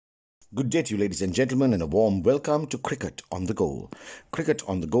Good day to you, ladies and gentlemen, and a warm welcome to Cricket on the Go. Cricket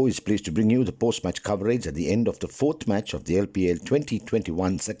on the Go is pleased to bring you the post-match coverage at the end of the fourth match of the LPL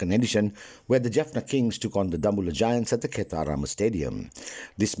 2021 second edition, where the Jaffna Kings took on the Dambulla Giants at the Khettarama Stadium.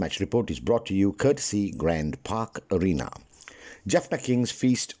 This match report is brought to you courtesy Grand Park Arena. Jaffna Kings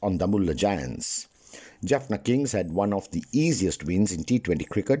feast on Dambulla Giants. Jaffna Kings had one of the easiest wins in T20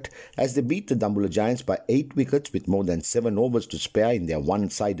 cricket as they beat the Dambulla Giants by 8 wickets with more than 7 overs to spare in their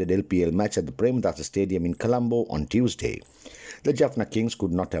one-sided LPL match at the Premadasa Stadium in Colombo on Tuesday. The Jaffna Kings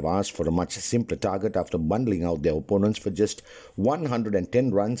could not have asked for a much simpler target after bundling out their opponents for just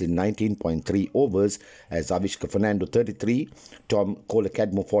 110 runs in 19.3 overs as Avishka Fernando 33, Tom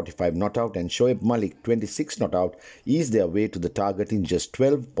Kolakadmo 45 not out and Shoaib Malik 26 not out eased their way to the target in just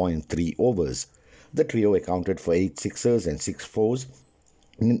 12.3 overs. The trio accounted for 8 sixers and 6 fours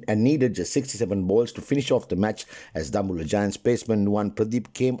and needed just 67 balls to finish off the match as Dambulla Giants paceman Nuwan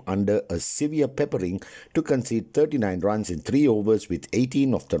Pradeep came under a severe peppering to concede 39 runs in 3 overs with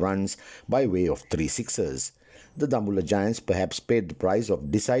 18 of the runs by way of 3 sixers. The Dambulla Giants perhaps paid the price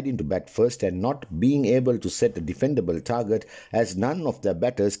of deciding to bat first and not being able to set a defendable target as none of their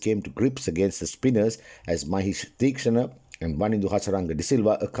batters came to grips against the spinners as Mahesh Theekshana and Wanindu Hasaranga De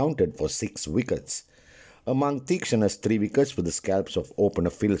Silva accounted for 6 wickets. Among Theekshana's 3 wickets were the scalps of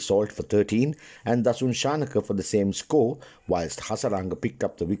opener Phil Salt for 13 and Dasun Shanaka for the same score, whilst Hasaranga picked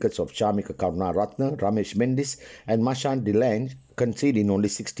up the wickets of Shamika Karunaratne, Ramesh Mendis and Marchand Delange, conceding only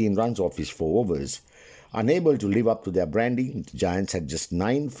 16 runs off his 4 overs. Unable to live up to their branding, the Giants had just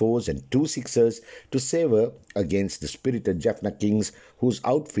 9 fours and 2 sixers to savour against the spirited Jaffna Kings, whose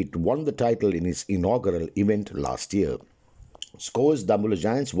outfit won the title in its inaugural event last year. Scores: Dambulla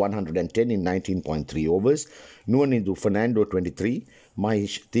Giants 110 in 19.3 overs, Nuwanindu Fernando 23,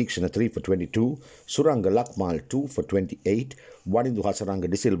 Mahesh Theekshana 3 for 22, Suranga Lakmal 2 for 28, Wanindu Hasaranga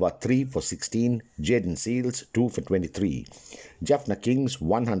De Silva 3 for 16, Jayden Seales 2 for 23. Jaffna Kings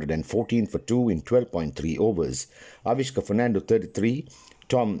 114 for 2 in 12.3 overs, Avishka Fernando 33,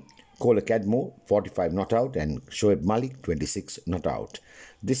 Tom Kolakadmo 45 not out and Shoaib Malik 26 not out.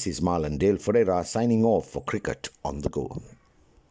 This is Marlon Dale Ferreira signing off for Cricket on the Go.